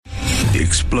The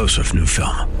explosive new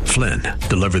film, Flynn,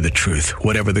 deliver the truth,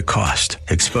 whatever the cost,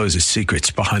 exposes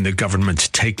secrets behind the government's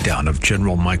takedown of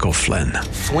General Michael Flynn.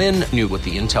 Flynn knew what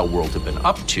the intel world had been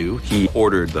up to. He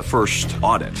ordered the first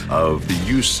audit of the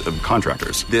use of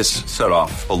contractors. This set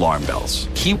off alarm bells.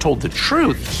 He told the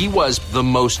truth. He was the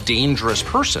most dangerous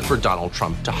person for Donald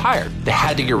Trump to hire. They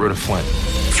had to get rid of Flynn.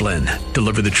 Flynn,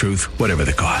 deliver the truth, whatever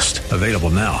the cost. Available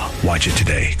now. Watch it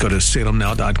today. Go to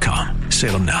salemnow.com.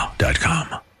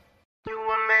 salemnow.com. You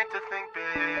were meant to think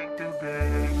big, too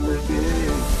big, big.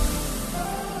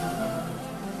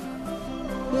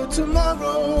 But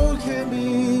tomorrow can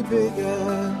be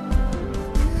bigger.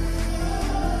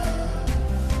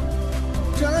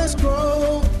 Just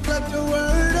grow, let the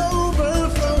word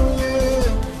overflow, yeah.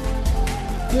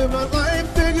 Live a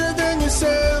life bigger than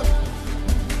yourself.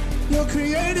 You're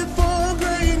created for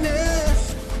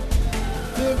greatness.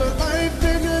 Live a life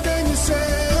bigger than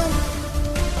yourself.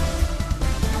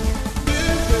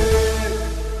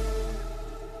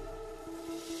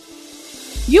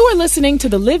 You are listening to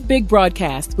the Live Big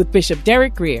broadcast with Bishop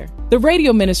Derek Grier, the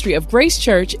radio ministry of Grace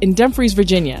Church in Dumfries,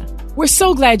 Virginia. We're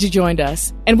so glad you joined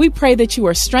us, and we pray that you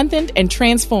are strengthened and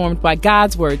transformed by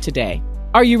God's word today.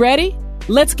 Are you ready?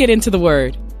 Let's get into the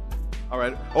word. All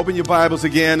right, open your Bibles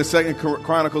again to 2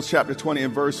 Chronicles chapter 20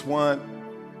 and verse 1.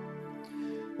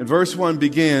 And verse 1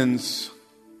 begins,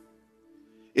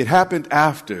 it happened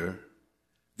after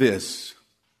this.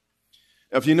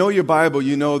 Now, if you know your Bible,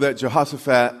 you know that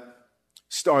Jehoshaphat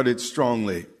started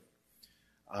strongly.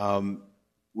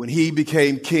 When he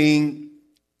became king,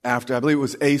 after I believe it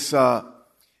was Asa,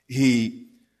 he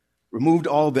removed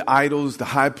all the idols, the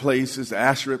high places, the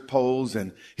Asherah poles,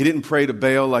 and he didn't pray to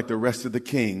Baal like the rest of the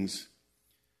kings.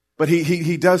 But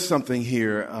he does something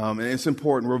here, and it's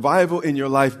important. Revival in your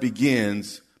life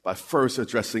begins by first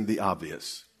addressing the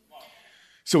obvious.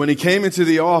 So when he came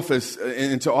into office,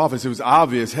 it was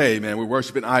obvious, hey, man, we're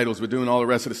worshiping idols. We're doing all the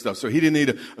rest of the stuff. So he didn't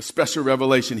need a special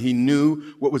revelation. He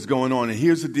knew what was going on. And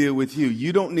here's the deal with you.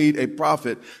 You don't need a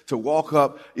prophet to walk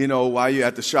up, while you're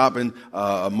at the shopping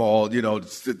mall,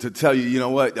 to tell you, you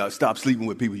know what, stop sleeping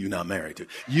with people you're not married to.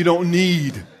 You don't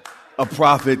need a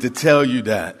prophet to tell you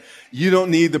that. You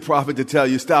don't need the prophet to tell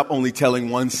you, stop only telling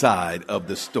one side of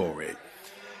the story.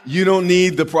 You don't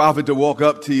need the prophet to walk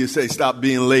up to you and say, stop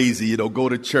being lazy, go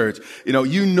to church.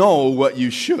 You know what you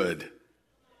should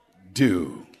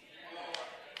do.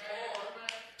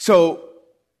 So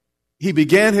he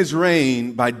began his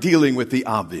reign by dealing with the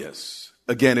obvious.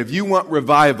 Again, if you want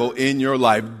revival in your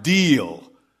life,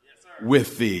 deal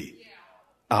with the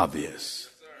obvious.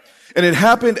 And it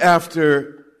happened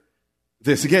after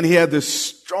this. Again, he had this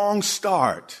strong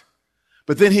start,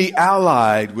 but then he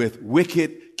allied with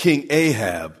wicked King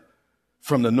Ahab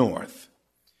from the north.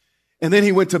 And then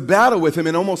he went to battle with him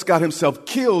and almost got himself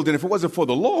killed. And if it wasn't for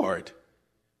the Lord,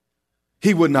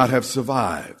 he would not have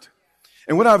survived.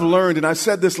 And what I've learned, and I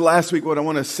said this last week, but I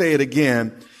want to say it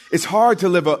again, it's hard to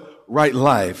live a right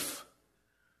life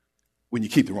when you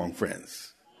keep the wrong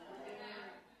friends.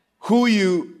 Who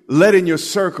you let in your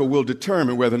circle will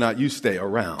determine whether or not you stay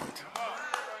around.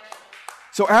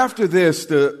 So after this,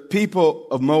 the people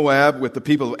of Moab with the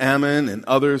people of Ammon and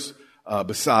others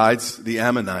besides the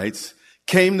Ammonites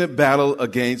came to battle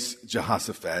against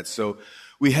Jehoshaphat. So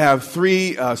we have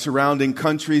three surrounding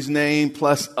countries named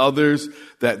plus others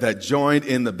that joined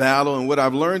in the battle. And what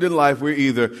I've learned in life, we're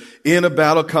either in a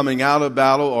battle, coming out of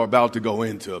battle, or about to go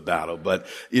into a battle. But,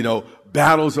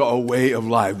 battles are a way of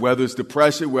life, whether it's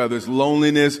depression, whether it's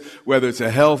loneliness, whether it's a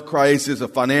health crisis, a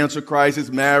financial crisis,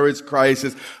 marriage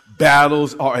crisis.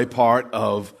 Battles are a part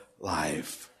of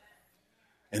life.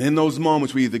 And in those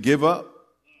moments, we either give up,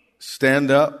 stand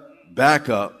up, back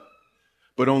up,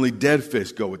 but only dead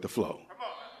fish go with the flow.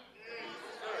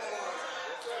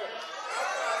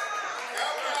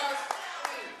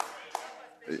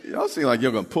 Y'all seem like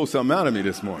you're going to pull something out of me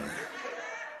this morning.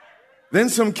 Then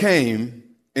some came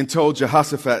and told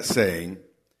Jehoshaphat, saying,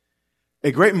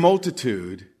 a great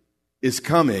multitude is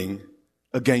coming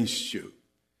against you.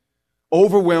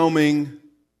 Overwhelming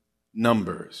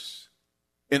numbers.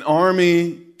 An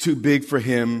army too big for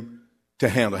him to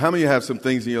handle. How many of you have some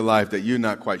things in your life that you're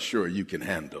not quite sure you can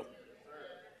handle?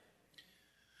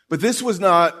 But this was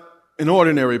not an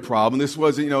ordinary problem. This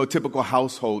wasn't, a typical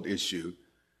household issue.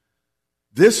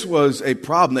 This was a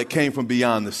problem that came from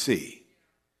beyond the sea.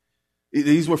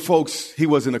 These were folks he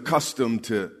wasn't accustomed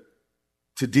to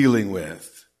dealing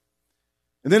with.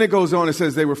 And then it goes on, it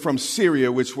says they were from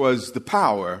Syria, which was the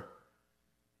power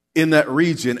in that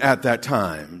region at that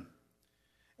time.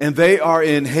 And they are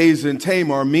in Hazan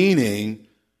Tamar, meaning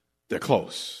they're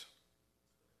close.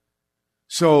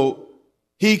 So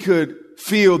he could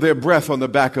feel their breath on the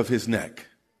back of his neck.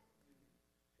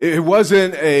 It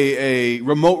wasn't a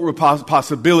remote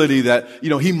possibility that,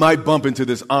 he might bump into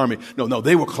this army. No,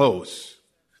 they were close.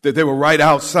 That they were right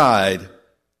outside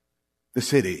the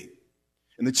city.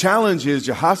 And the challenge is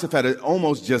Jehoshaphat had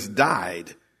almost just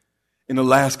died in the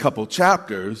last couple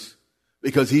chapters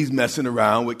because he's messing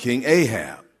around with King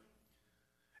Ahab.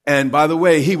 And by the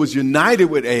way, he was united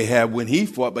with Ahab when he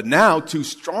fought, but now two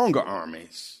stronger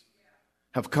armies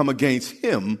have come against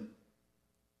him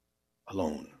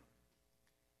alone.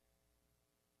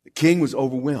 The king was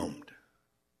overwhelmed.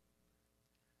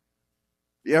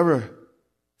 You ever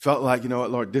felt like,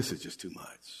 Lord, this is just too much?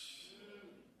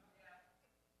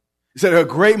 He said a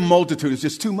great multitude is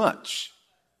just too much.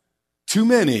 Too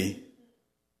many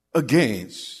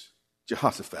against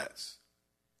Jehoshaphat's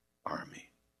army.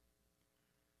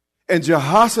 And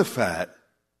Jehoshaphat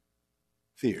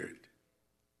feared.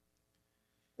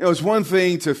 It's one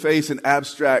thing to face an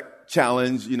abstract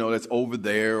challenge, that's over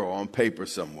there or on paper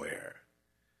somewhere.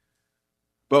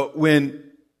 But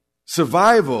when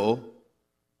survival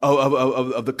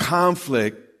of the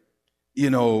conflict,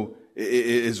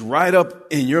 is right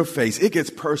up in your face, it gets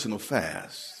personal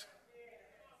fast.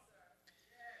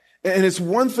 And it's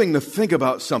one thing to think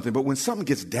about something, but when something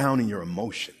gets down in your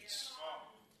emotions,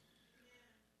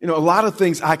 a lot of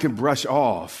things I can brush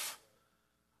off,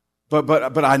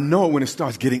 but I know when it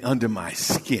starts getting under my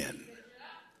skin.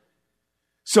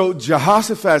 So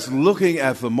Jehoshaphat's looking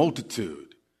at the multitude.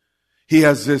 He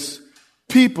has this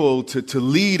people to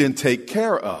lead and take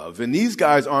care of. And these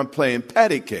guys aren't playing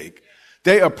patty cake.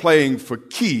 They are playing for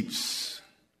keeps.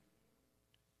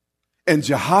 And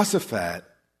Jehoshaphat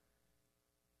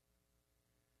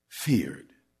feared.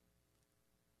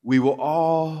 We will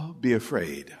all be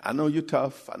afraid. I know you're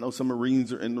tough. I know some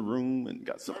Marines are in the room and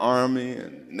got some Army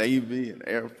and Navy and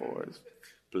Air Force,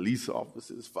 police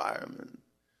officers, firemen.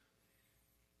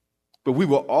 But we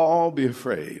will all be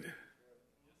afraid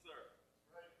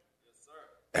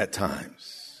at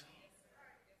times.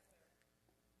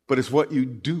 But it's what you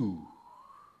do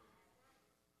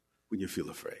when you feel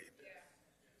afraid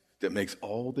that makes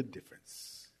all the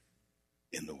difference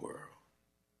in the world.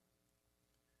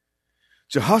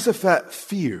 Jehoshaphat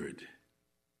feared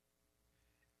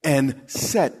and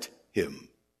set himself.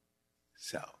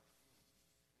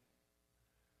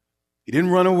 He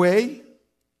didn't run away.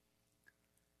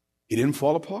 He didn't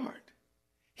fall apart.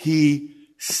 He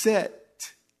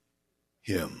set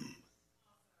himself.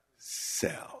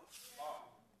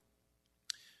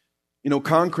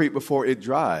 Concrete before it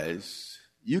dries,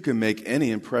 you can make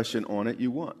any impression on it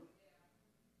you want.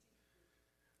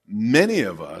 Many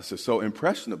of us are so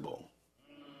impressionable,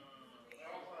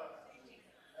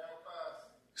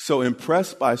 so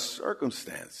impressed by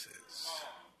circumstances,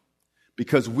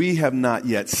 because we have not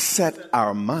yet set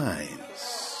our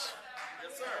minds.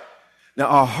 Now,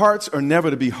 our hearts are never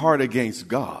to be hard against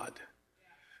God,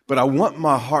 but I want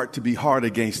my heart to be hard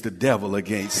against the devil,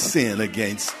 against sin,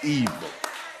 against evil.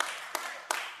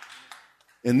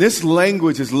 And this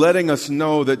language is letting us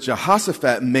know that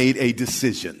Jehoshaphat made a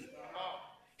decision.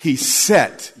 He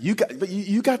set. You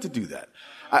got to do that.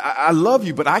 I love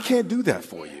you, but I can't do that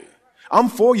for you. I'm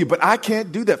for you, but I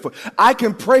can't do that for you. I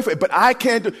can pray for it, but I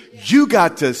can't do. You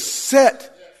got to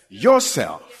set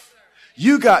yourself.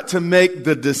 You got to make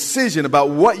the decision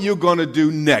about what you're going to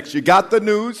do next. You got the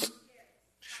news.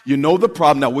 You know the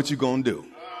problem. Now, what you going to do?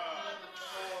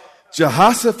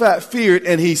 Jehoshaphat feared,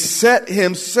 and he set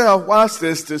himself, watch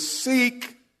this, to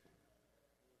seek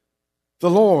the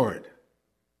Lord,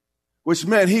 which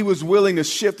meant he was willing to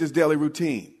shift his daily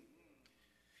routine.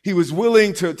 He was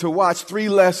willing to watch 3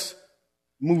 less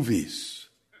movies.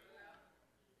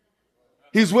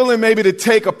 He's willing maybe to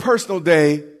take a personal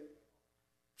day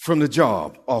from the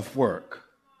job, off work.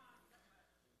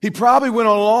 He probably went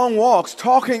on long walks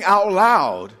talking out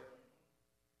loud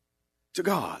to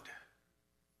God.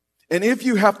 And if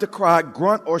you have to cry,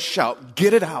 grunt, or shout,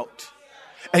 get it out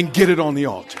and get it on the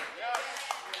altar.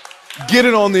 Get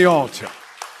it on the altar.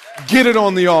 Get it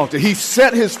on the altar. He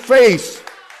set his face.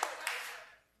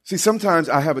 See, sometimes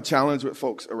I have a challenge with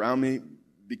folks around me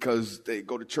because they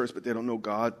go to church, but they don't know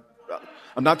God.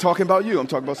 I'm not talking about you. I'm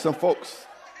talking about some folks.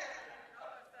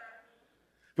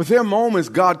 But there are moments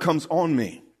God comes on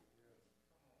me.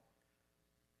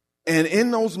 And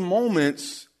in those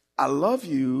moments, I love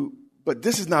you, but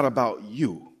this is not about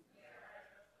you.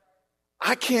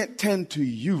 I can't tend to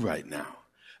you right now.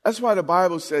 That's why the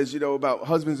Bible says, about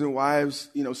husbands and wives,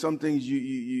 some things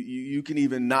you can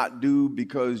even not do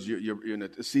because you're in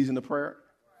a season of prayer.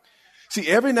 See,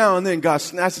 every now and then God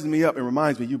snatches me up and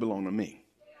reminds me you belong to me.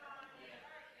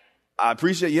 I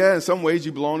appreciate, in some ways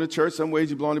you belong to church, some ways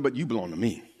you belong to, but you belong to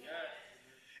me.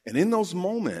 And in those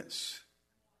moments,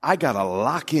 I got to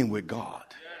lock in with God.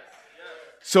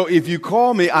 So if you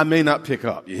call me, I may not pick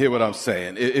up. You hear what I'm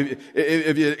saying?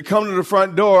 If you come to the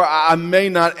front door, I may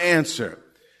not answer.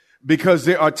 Because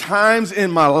there are times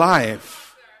in my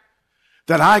life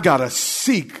that I got to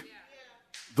seek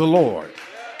the Lord.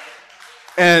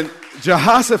 And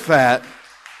Jehoshaphat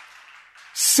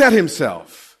set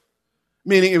himself,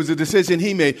 meaning it was a decision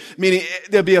he made, meaning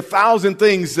there'll be 1,000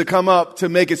 things to come up to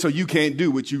make it so you can't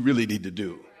do what you really need to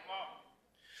do.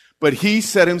 But he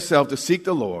set himself to seek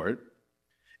the Lord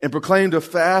and proclaimed a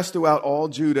fast throughout all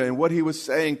Judah. And what he was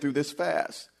saying through this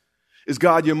fast is,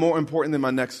 God, you're more important than my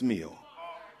next meal.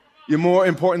 You're more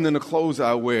important than the clothes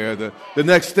I wear, the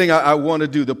next thing I want to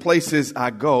do, the places I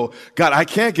go. God, I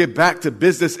can't get back to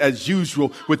business as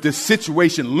usual with this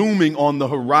situation looming on the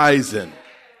horizon.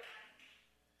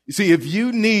 You see, if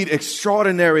you need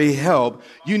extraordinary help,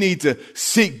 you need to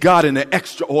seek God in an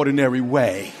extraordinary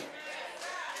way.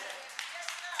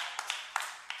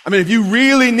 I mean, if you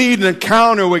really need an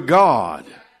encounter with God,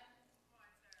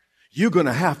 you're going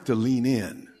to have to lean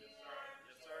in.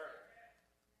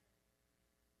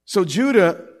 So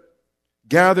Judah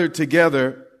gathered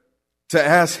together to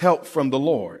ask help from the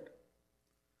Lord.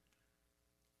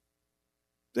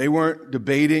 They weren't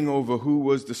debating over who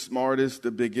was the smartest,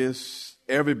 the biggest.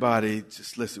 Everybody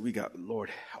just, listen, we got, Lord,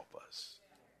 help us.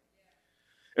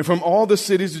 And from all the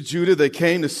cities of Judah, they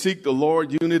came to seek the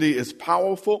Lord. Unity is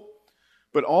powerful,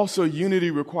 but also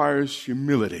unity requires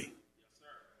humility.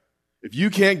 If you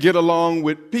can't get along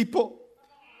with people,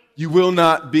 you will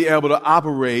not be able to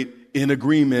operate in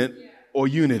agreement or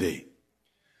unity.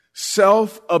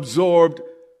 Self-absorbed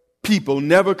people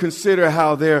never consider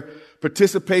how their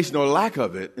participation or lack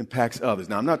of it impacts others.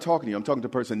 Now, I'm not talking to you. I'm talking to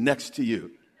the person next to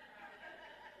you.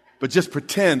 But just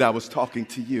pretend I was talking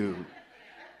to you.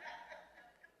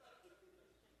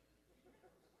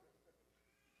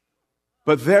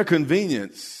 But their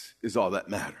convenience is all that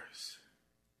matters.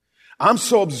 I'm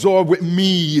so absorbed with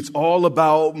me. It's all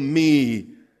about me.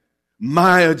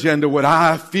 My agenda, what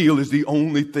I feel is the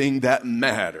only thing that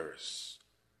matters.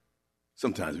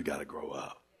 Sometimes we got to grow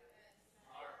up.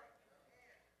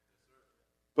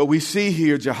 But we see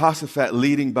here Jehoshaphat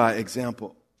leading by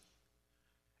example.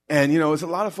 And, it's a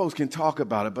lot of folks can talk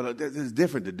about it, but it's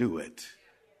different to do it.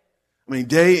 I mean,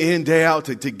 day in, day out,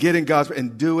 to get in God's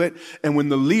and do it. And when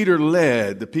the leader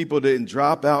led, the people didn't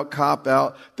drop out, cop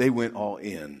out. They went all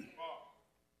in.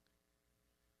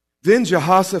 Then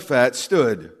Jehoshaphat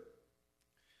stood.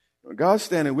 When God's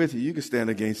standing with you, you can stand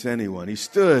against anyone. He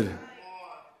stood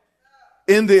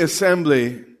in the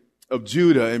assembly of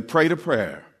Judah and prayed a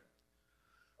prayer.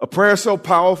 A prayer so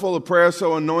powerful, a prayer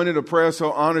so anointed, a prayer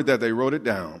so honored that they wrote it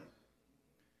down.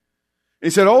 He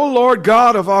said, "O Lord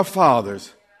God of our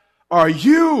fathers, are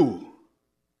you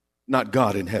not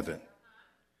God in heaven?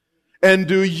 And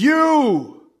do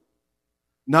you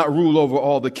not rule over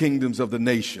all the kingdoms of the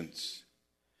nations?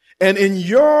 And in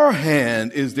your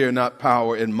hand is there not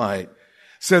power and might,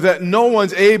 so that no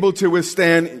one's able to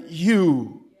withstand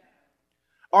you?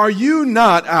 Are you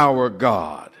not our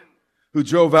God, who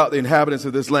drove out the inhabitants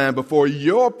of this land before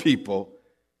your people,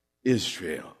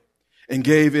 Israel, and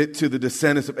gave it to the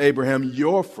descendants of Abraham,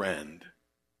 your friend,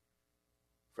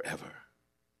 forever?"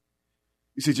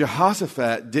 You see,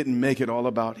 Jehoshaphat didn't make it all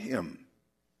about him.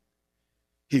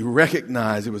 He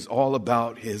recognized it was all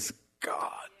about his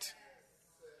God.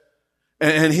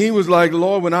 And he was like,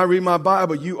 "Lord, when I read my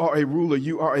Bible, you are a ruler,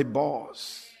 you are a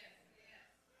boss.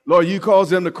 Lord, you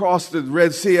caused them to cross the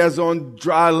Red Sea as on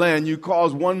dry land. You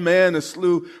caused one man to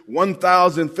slew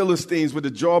 1,000 Philistines with the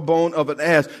jawbone of an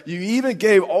ass. You even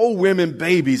gave old women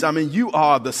babies. I mean, you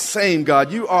are the same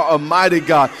God. You are a mighty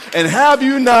God. And have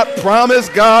you not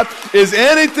promised, God, is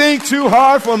anything too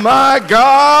hard for my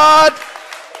God?"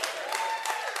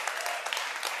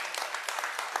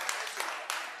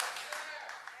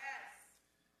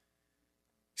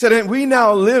 He said, "And we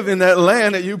now live in that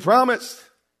land that you promised,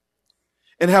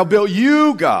 and have built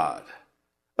you, God,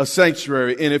 a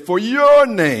sanctuary in it for your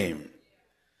name,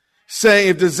 saying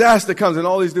if disaster comes," and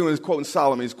all he's doing is quoting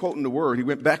Solomon, he's quoting the word. He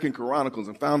went back in Chronicles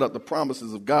and found out the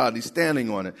promises of God. He's standing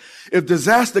on it. "If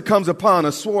disaster comes upon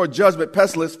us, sword, judgment,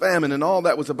 pestilence, famine, and all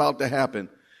that was about to happen,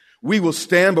 we will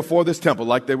stand before this temple,"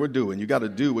 like they were doing. You got to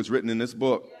do what's written in this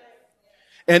book.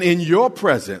 "And in your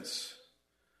presence,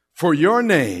 for your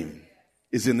name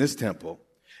is in this temple,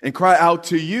 and cry out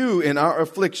to you in our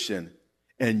affliction,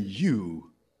 and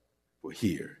you will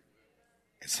hear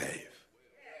and save."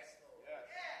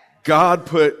 God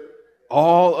put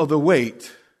all of the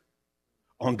weight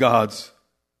on God's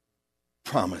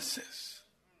promises.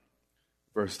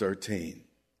 Verse 13.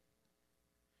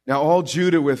 Now all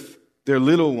Judah with their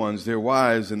little ones, their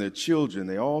wives and their children,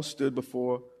 they all stood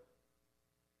before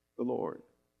the Lord.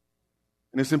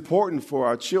 And it's important for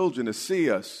our children to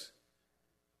see us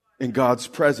in God's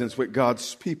presence with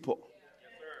God's people.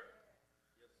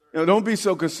 Don't be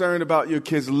so concerned about your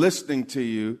kids listening to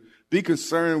you. Be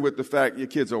concerned with the fact your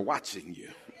kids are watching you.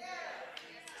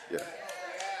 Yeah.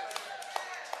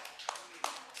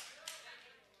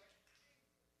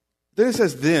 Then it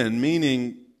says then,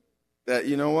 meaning that,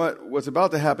 what's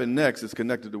about to happen next is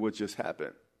connected to what just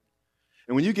happened.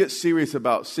 And when you get serious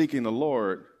about seeking the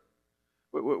Lord,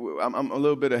 I'm a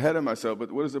little bit ahead of myself,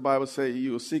 but what does the Bible say?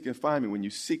 You will seek and find me when you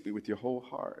seek me with your whole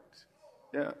heart.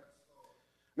 Yeah.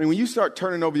 When you start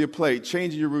turning over your plate,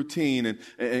 changing your routine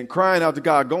and crying out to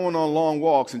God, going on long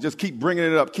walks and just keep bringing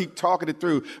it up, keep talking it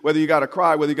through, whether you got to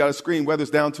cry, whether you got to scream, whether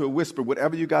it's down to a whisper,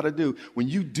 whatever you got to do, when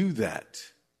you do that,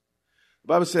 the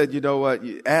Bible said, you know what,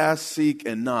 you ask, seek,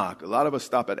 and knock. A lot of us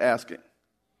stop at asking.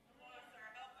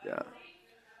 Yeah.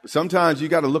 But sometimes you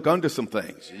got to look under some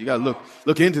things. You got to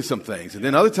look into some things. And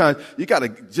then other times you got to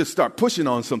just start pushing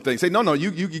on some things. Say, no,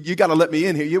 you got to let me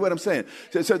in here. You hear what I'm saying?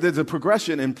 So there's a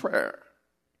progression in prayer.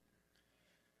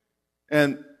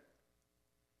 And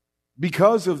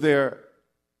because of their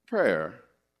prayer,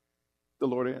 the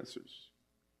Lord answers.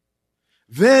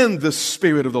 Then the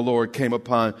Spirit of the Lord came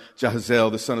upon Jahaziel,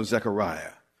 the son of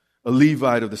Zechariah, a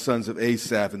Levite of the sons of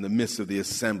Asaph, in the midst of the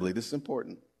assembly. This is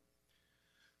important.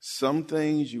 Some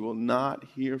things you will not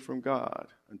hear from God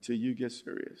until you get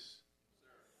serious,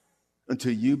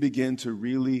 until you begin to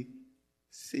really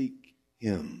seek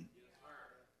Him.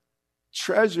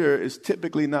 Treasure is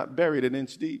typically not buried an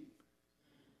inch deep.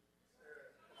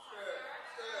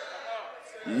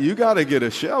 You got to get a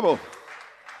shovel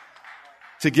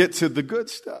to get to the good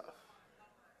stuff.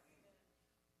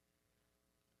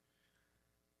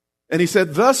 And he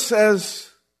said, thus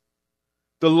says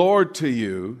the Lord to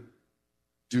you,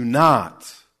 do not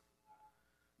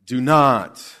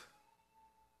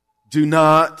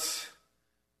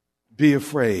be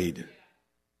afraid.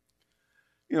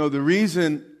 The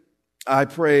reason I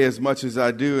pray as much as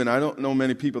I do, and I don't know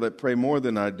many people that pray more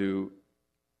than I do,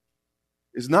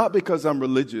 is not because I'm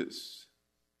religious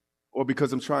or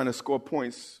because I'm trying to score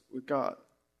points with God.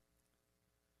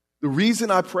 The reason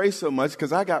I pray so much is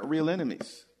because I got real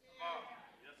enemies.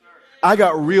 I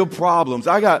got real problems.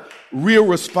 I got real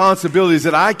responsibilities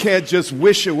that I can't just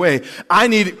wish away. I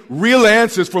need real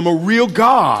answers from a real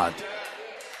God.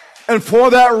 And for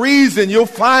that reason, you'll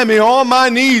find me on my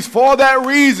knees. For that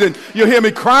reason, you'll hear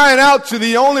me crying out to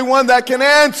the only one that can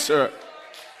answer.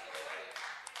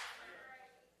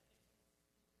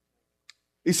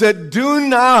 He said, do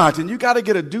not, and you got to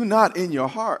get a do not in your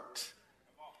heart.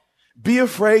 Be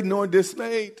afraid nor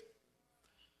dismayed.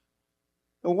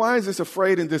 Now, why is this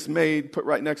afraid and dismayed put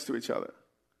right next to each other?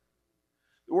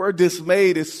 The word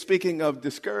dismayed is speaking of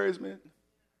discouragement.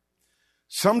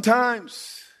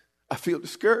 Sometimes I feel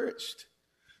discouraged.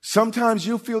 Sometimes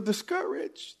you feel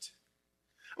discouraged.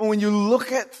 And when you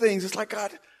look at things, it's like,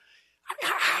 God,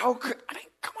 come on.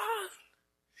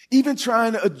 Even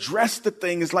trying to address the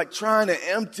thing is like trying to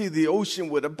empty the ocean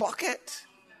with a bucket.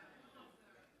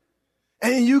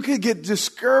 And you could get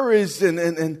discouraged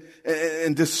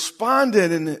and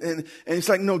despondent. And it's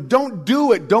like, no, don't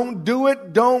do it. Don't do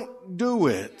it. Don't do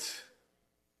it.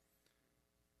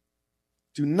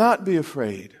 Do not be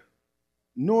afraid,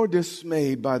 nor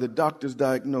dismayed by the doctor's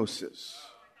diagnosis.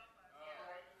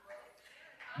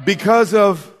 Because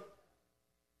of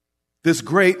this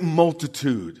great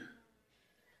multitude.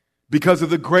 Because of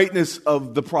the greatness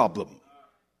of the problem.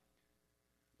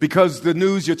 Because the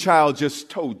news your child just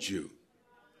told you.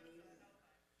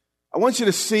 I want you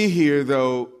to see here,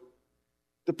 though,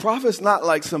 the prophet's not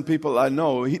like some people I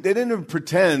know. They didn't even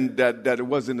pretend that it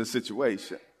wasn't a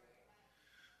situation.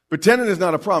 Pretending is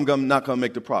not a problem. I'm not going to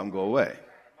make the problem go away.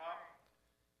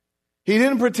 He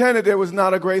didn't pretend that there was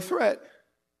not a great threat.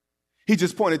 He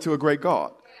just pointed to a great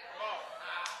God.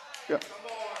 Yeah.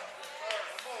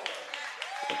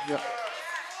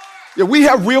 Yeah, we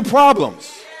have real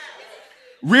problems,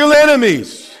 real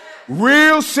enemies,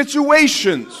 real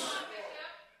situations.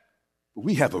 But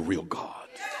we have a real God.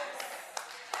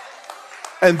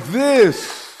 And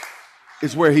this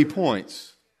is where he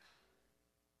points.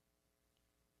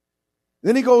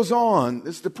 Then he goes on.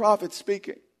 This is the prophet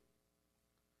speaking.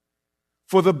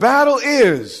 For the battle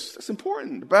is, that's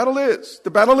important. The battle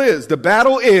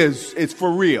is, it's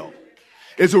for real.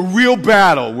 It's a real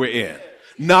battle we're in.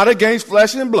 Not against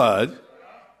flesh and blood,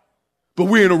 but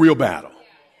we're in a real battle.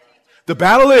 The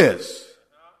battle is,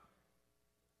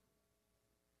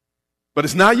 but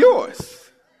it's not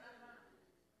yours.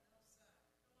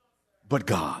 but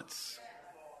God's.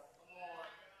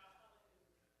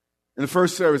 In the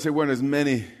first service, there weren't as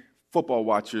many football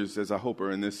watchers as I hope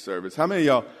are in this service. How many of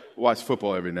y'all watch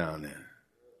football every now and then?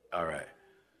 All right.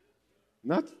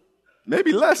 Not,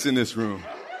 maybe less in this room.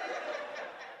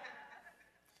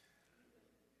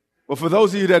 Well, for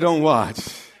those of you that don't watch,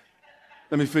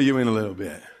 let me fill you in a little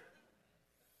bit.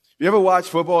 You ever watch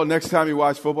football? Next time you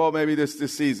watch football, maybe this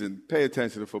season, pay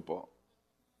attention to football.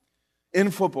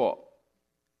 In football,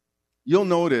 you'll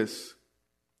notice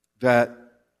that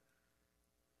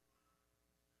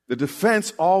the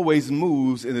defense always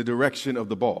moves in the direction of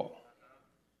the ball.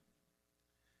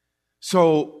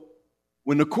 So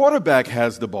when the quarterback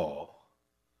has the ball,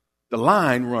 the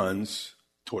line runs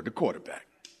toward the quarterback.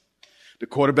 The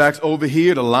quarterback's over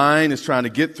here, the line is trying to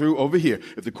get through over here.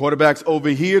 If the quarterback's over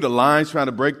here, the line's trying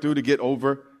to break through to get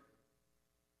over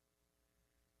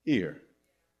here.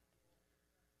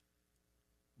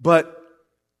 But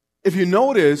if you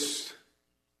notice,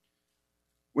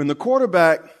 when the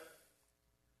quarterback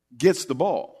gets the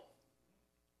ball,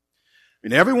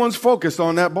 and everyone's focused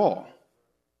on that ball,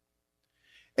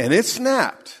 and it's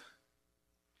snapped,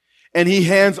 and he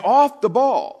hands off the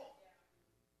ball,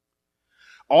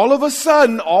 all of a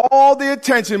sudden, all the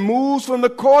attention moves from the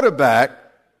quarterback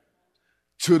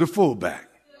to the fullback.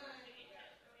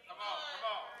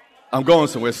 I'm going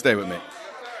somewhere. Stay with me.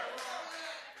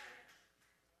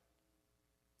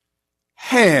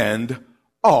 Hand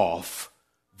off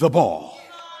the ball.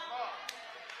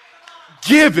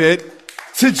 Give it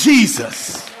to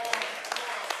Jesus.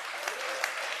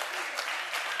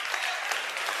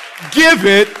 Give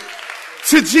it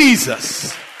to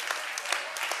Jesus.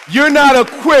 You're not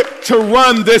equipped to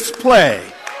run this play.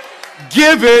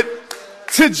 Give it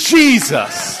to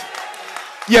Jesus.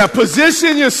 Yeah,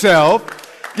 position yourself.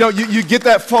 You get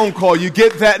that phone call. You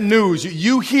get that news.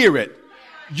 You hear it.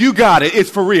 You got it. It's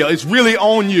for real. It's really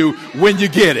on you when you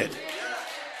get it.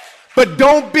 But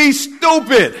don't be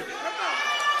stupid.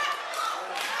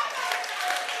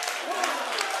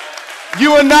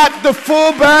 You are not the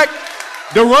fullback,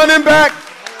 the running back,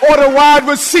 or the wide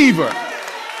receiver.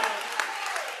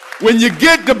 When you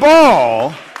get the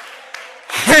ball,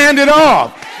 hand it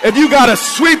off. If you got to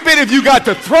sweep it, if you got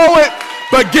to throw it,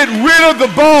 but get rid of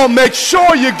the ball, make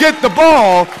sure you get the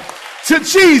ball to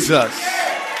Jesus.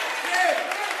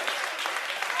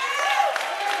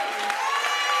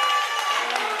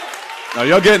 Now,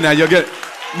 you're getting that. You're getting.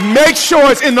 Make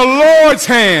sure it's in the Lord's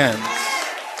hands.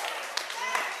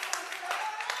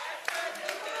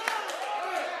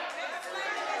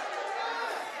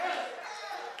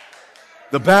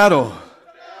 The battle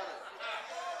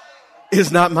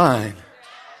is not mine.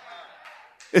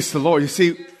 It's the Lord. You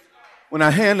see, when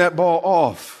I hand that ball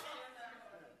off,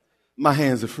 my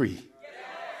hands are free.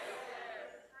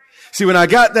 See, when I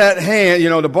got that hand,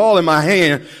 the ball in my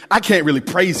hand, I can't really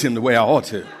praise him the way I ought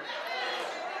to.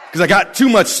 Because I got too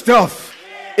much stuff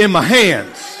in my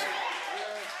hands.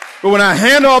 But when I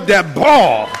hand off that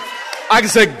ball, I can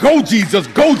say, go Jesus,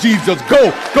 go Jesus,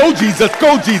 go, go Jesus,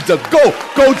 go Jesus, go,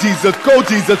 go Jesus, go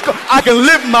Jesus, go. I can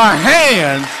lift my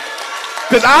hands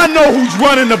because I know who's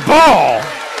running the ball.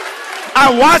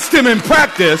 I watched him in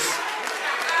practice.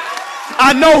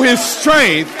 I know his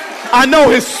strength. I know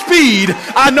his speed.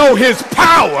 I know his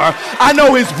power. I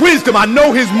know his wisdom. I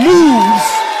know his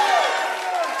moves.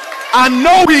 I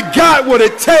know he got what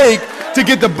it takes to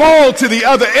get the ball to the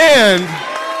other end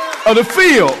of the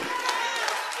field.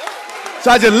 So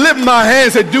I just lift my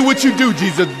hands and say, do what you do,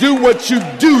 Jesus. Do what you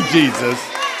do, Jesus.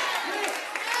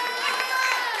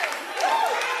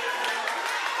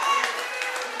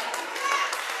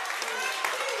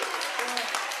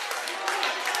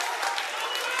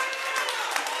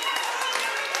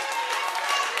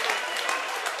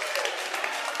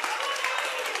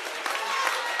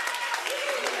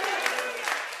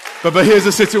 But here's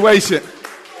the situation.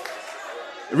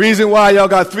 The reason why y'all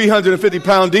got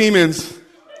 350-pound demons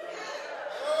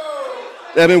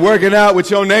that have been working out with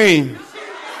your name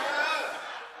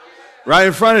right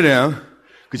in front of them,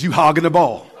 because you hogging the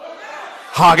ball.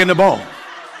 Hogging the ball.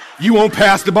 You won't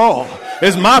pass the ball.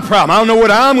 It's my problem. I don't know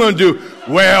what I'm going to do.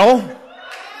 Well,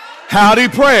 how do you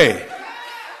pray?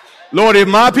 Lord, if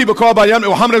my people call by your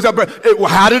name, how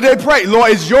did they pray?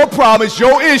 Lord, it's your problem. It's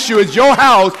your issue. It's your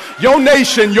house, your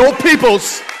nation, your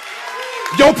people's,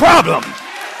 your problem.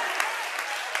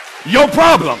 Your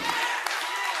problem.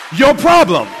 Your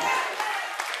problem.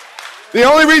 The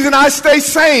only reason I stay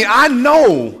sane, I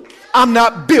know I'm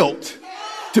not built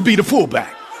to be the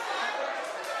fullback.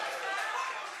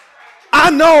 I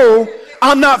know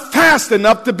I'm not fast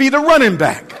enough to be the running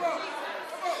back.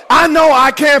 I know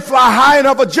I can't fly high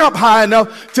enough or jump high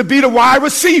enough to be the wide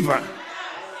receiver.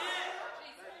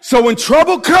 So when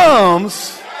trouble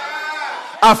comes,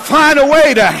 I find a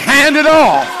way to hand it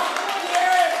off.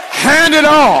 Hand it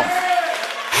off.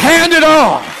 Hand it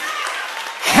off.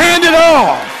 Hand it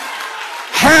off.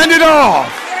 Hand it off.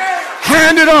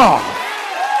 Hand it off.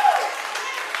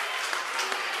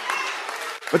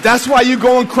 But that's why you're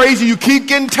going crazy. You keep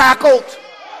getting tackled.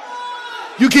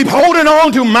 You keep holding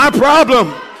on to my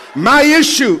problem, my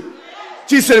issue.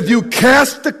 Jesus said, if you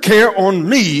cast the care on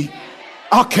me,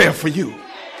 I'll care for you.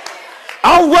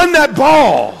 I'll run that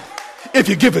ball if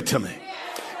you give it to me.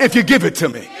 If you give it to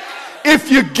me.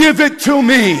 If you give it to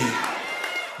me.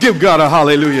 Give God a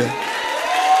hallelujah.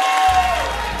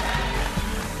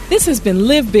 This has been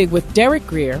Live Big with Derek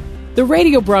Grier, the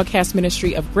radio broadcast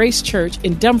ministry of Grace Church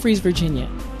in Dumfries, Virginia.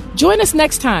 Join us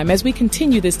next time as we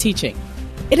continue this teaching.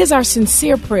 It is our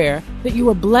sincere prayer that you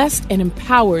are blessed and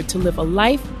empowered to live a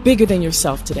life bigger than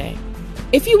yourself today.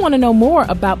 If you want to know more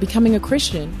about becoming a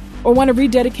Christian or want to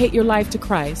rededicate your life to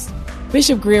Christ,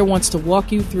 Bishop Grier wants to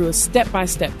walk you through a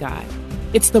step-by-step guide.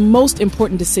 It's the most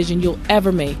important decision you'll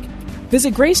ever make.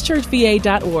 Visit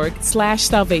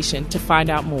gracechurchva.org/salvation to find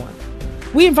out more.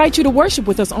 We invite you to worship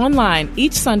with us online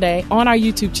each Sunday on our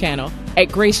YouTube channel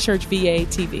at Grace Church VA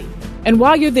TV. And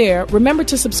while you're there, remember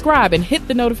to subscribe and hit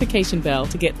the notification bell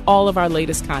to get all of our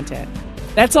latest content.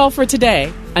 That's all for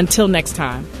today. Until next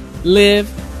time, live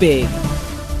big.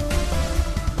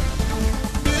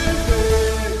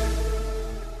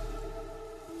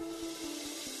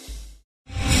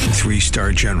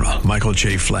 Three-star General Michael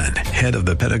J. Flynn, head of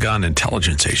the Pentagon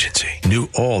Intelligence Agency, knew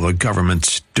all the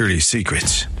government's dirty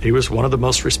secrets. He was one of the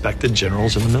most respected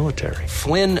generals in the military.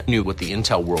 Flynn knew what the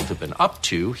intel world had been up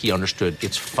to. He understood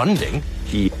its funding.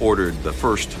 He ordered the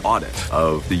first audit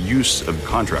of the use of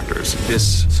contractors.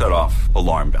 This set off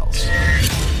alarm bells.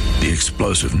 The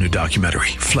explosive new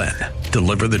documentary, Flynn,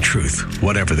 Deliver the Truth,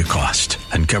 Whatever the Cost,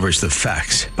 uncovers the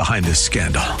facts behind this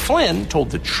scandal. Flynn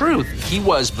told the truth. He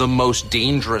was the most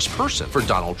dangerous person for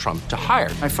Donald Trump to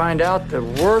hire. I find out the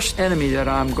worst enemy that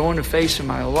I'm going to face in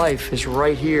my life is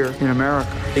right here in America.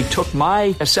 They took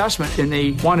my assessment and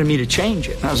they wanted me to change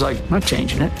it. And I was like, I'm not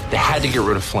changing it. They had to get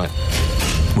rid of Flynn.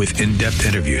 With in-depth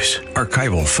interviews,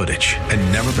 archival footage,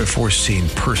 and never-before-seen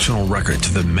personal records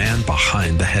of the man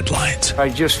behind the headlines. I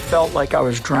just felt like I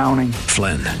was drowning.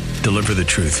 Flynn, Deliver the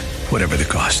Truth, Whatever the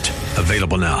Cost.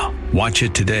 Available now. Watch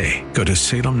it today. Go to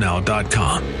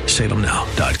salemnow.com.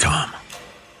 salemnow.com.